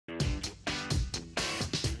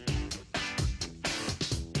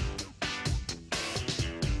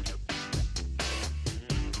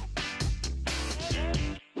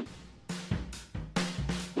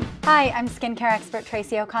Hi, I'm skincare expert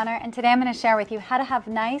Tracy O'Connor, and today I'm going to share with you how to have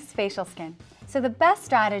nice facial skin. So the best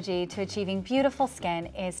strategy to achieving beautiful skin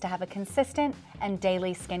is to have a consistent and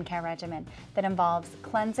daily skincare regimen that involves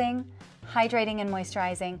cleansing, hydrating and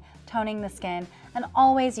moisturizing, toning the skin, and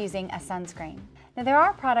always using a sunscreen. Now there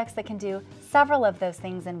are products that can do several of those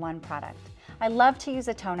things in one product. I love to use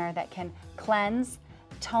a toner that can cleanse,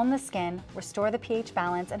 tone the skin, restore the pH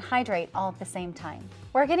balance, and hydrate all at the same time.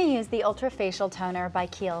 We're going to use the Ultra Facial Toner by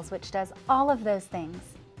Kiehl's, which does all of those things.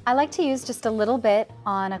 I like to use just a little bit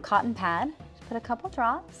on a cotton pad, just put a couple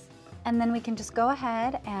drops, and then we can just go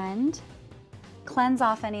ahead and cleanse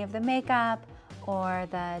off any of the makeup or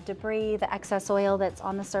the debris, the excess oil that's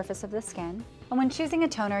on the surface of the skin. And when choosing a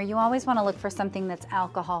toner, you always want to look for something that's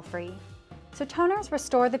alcohol-free. So toners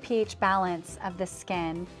restore the pH balance of the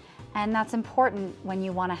skin, and that's important when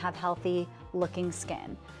you want to have healthy looking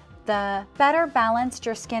skin. The better balanced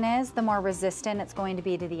your skin is, the more resistant it's going to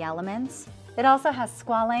be to the elements. It also has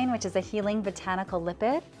squalane, which is a healing botanical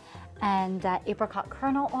lipid, and apricot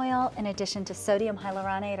kernel oil, in addition to sodium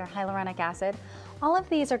hyaluronate or hyaluronic acid. All of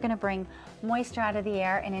these are going to bring moisture out of the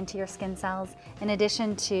air and into your skin cells, in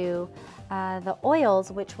addition to the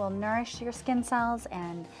oils, which will nourish your skin cells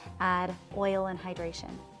and add oil and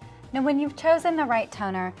hydration. Now when you've chosen the right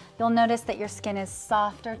toner, you'll notice that your skin is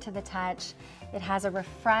softer to the touch. It has a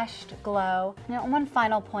refreshed glow. Now one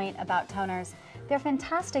final point about toners, they're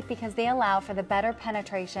fantastic because they allow for the better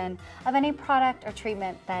penetration of any product or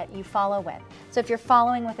treatment that you follow with. So if you're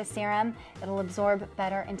following with a serum, it'll absorb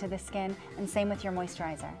better into the skin, and same with your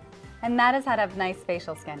moisturizer. And that is how to have nice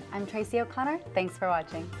facial skin. I'm Tracy O'Connor. Thanks for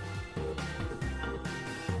watching.